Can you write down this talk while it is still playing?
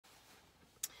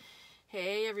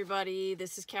Hey everybody,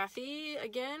 this is Cathy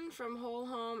again from Whole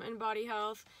Home and Body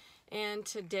Health, and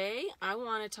today I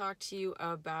want to talk to you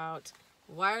about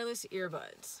wireless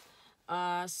earbuds.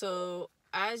 So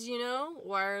as you know,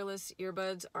 wireless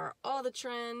earbuds are all the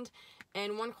trend,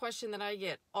 and one question that I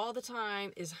get all the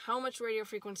time is how much radio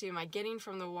frequency am I getting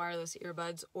from the wireless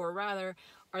earbuds, or rather,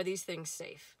 are these things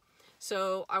safe?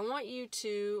 So I want you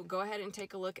to go ahead and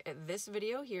take a look at this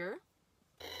video here.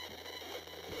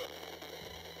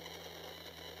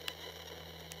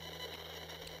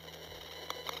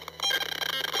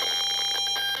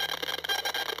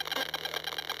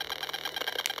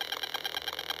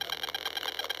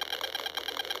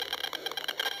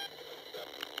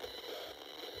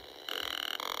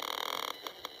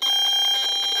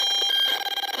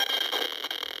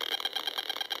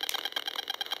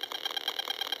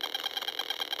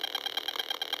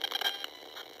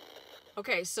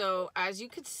 Okay, so as you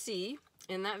could see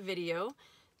in that video,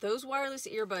 those wireless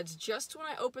earbuds, just when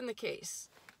I open the case,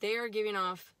 they are giving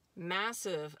off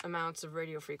massive amounts of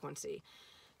radio frequency.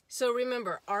 So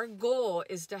remember, our goal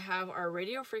is to have our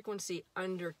radio frequency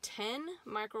under 10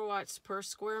 microwatts per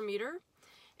square meter.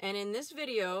 And in this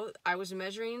video, I was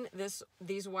measuring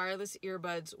these wireless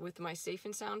earbuds with my Safe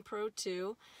and Sound Pro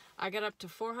 2. I got up to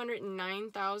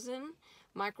 409,000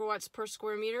 microwatts per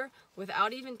square meter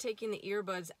without even taking the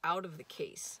earbuds out of the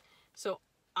case. So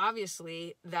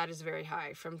obviously that is very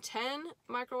high, from 10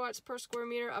 microwatts per square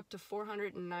meter up to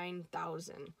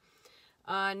 409,000.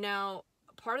 Now,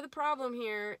 part of the problem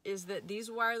here is that these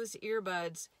wireless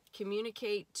earbuds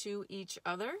communicate to each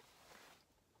other.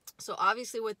 So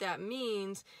obviously what that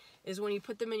means is when you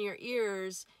put them in your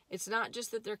ears, it's not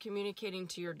just that they're communicating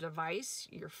to your device,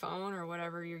 your phone or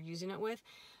whatever you're using it with,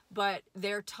 but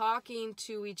they're talking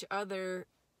to each other.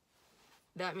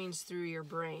 That means through your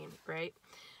brain, right?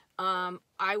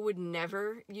 I would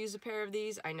never use a pair of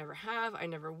these. I never have. I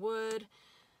never would.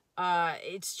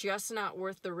 It's just not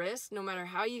worth the risk. No matter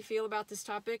how you feel about this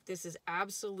topic, this is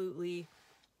absolutely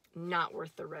not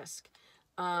worth the risk.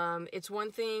 It's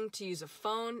one thing to use a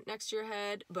phone next to your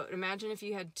head, but imagine if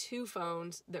you had two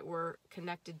phones that were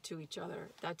connected to each other.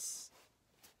 That's,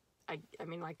 I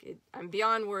mean, like, I'm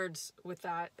beyond words with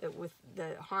that, with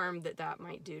the harm that that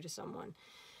might do to someone.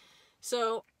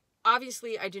 So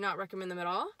obviously I do not recommend them at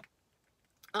all.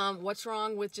 What's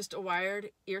wrong with just a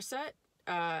wired ear set?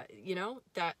 You know,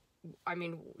 that, I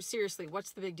mean, seriously,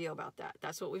 what's the big deal about that?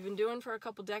 That's what we've been doing for a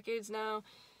couple decades now.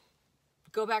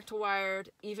 Go back to wired.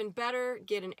 Even better,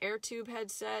 get an air tube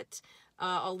headset.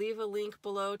 I'll leave a link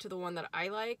below to the one that I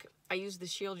like. I use the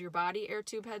Shield Your Body air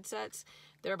tube headsets.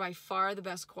 They're by far the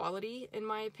best quality, in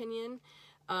my opinion.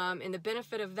 And the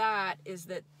benefit of that is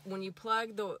that when you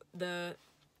plug the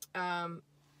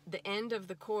end of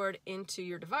the cord into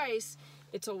your device,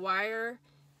 it's a wire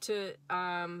to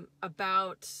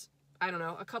about, I don't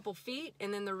know, a couple feet,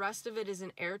 and then the rest of it is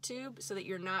an air tube so that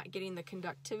you're not getting the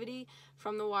conductivity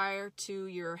from the wire to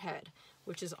your head,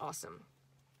 which is awesome.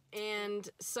 And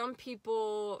some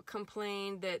people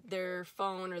complain that their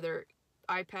phone or their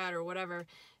iPad or whatever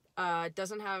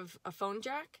doesn't have a phone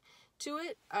jack to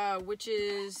it, which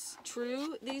is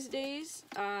true these days.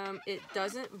 It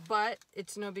doesn't, but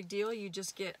it's no big deal. You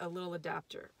just get a little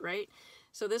adapter, right?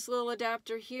 So this little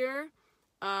adapter here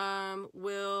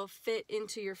will fit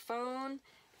into your phone,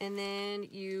 and then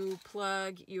you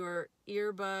plug your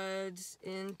earbuds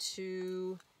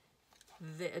into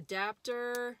the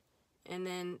adapter, and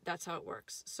then that's how it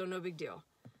works. So no big deal.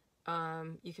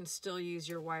 You can still use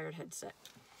your wired headset.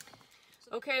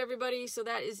 Okay, everybody, so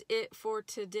that is it for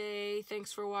today.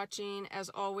 Thanks for watching. As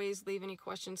always, leave any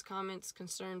questions, comments,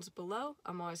 concerns below.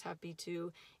 I'm always happy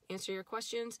to answer your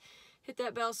questions. Hit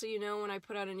that bell so you know when I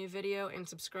put out a new video, and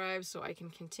subscribe so I can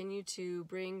continue to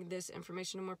bring this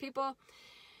information to more people.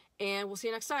 And we'll see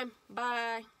you next time.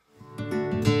 Bye.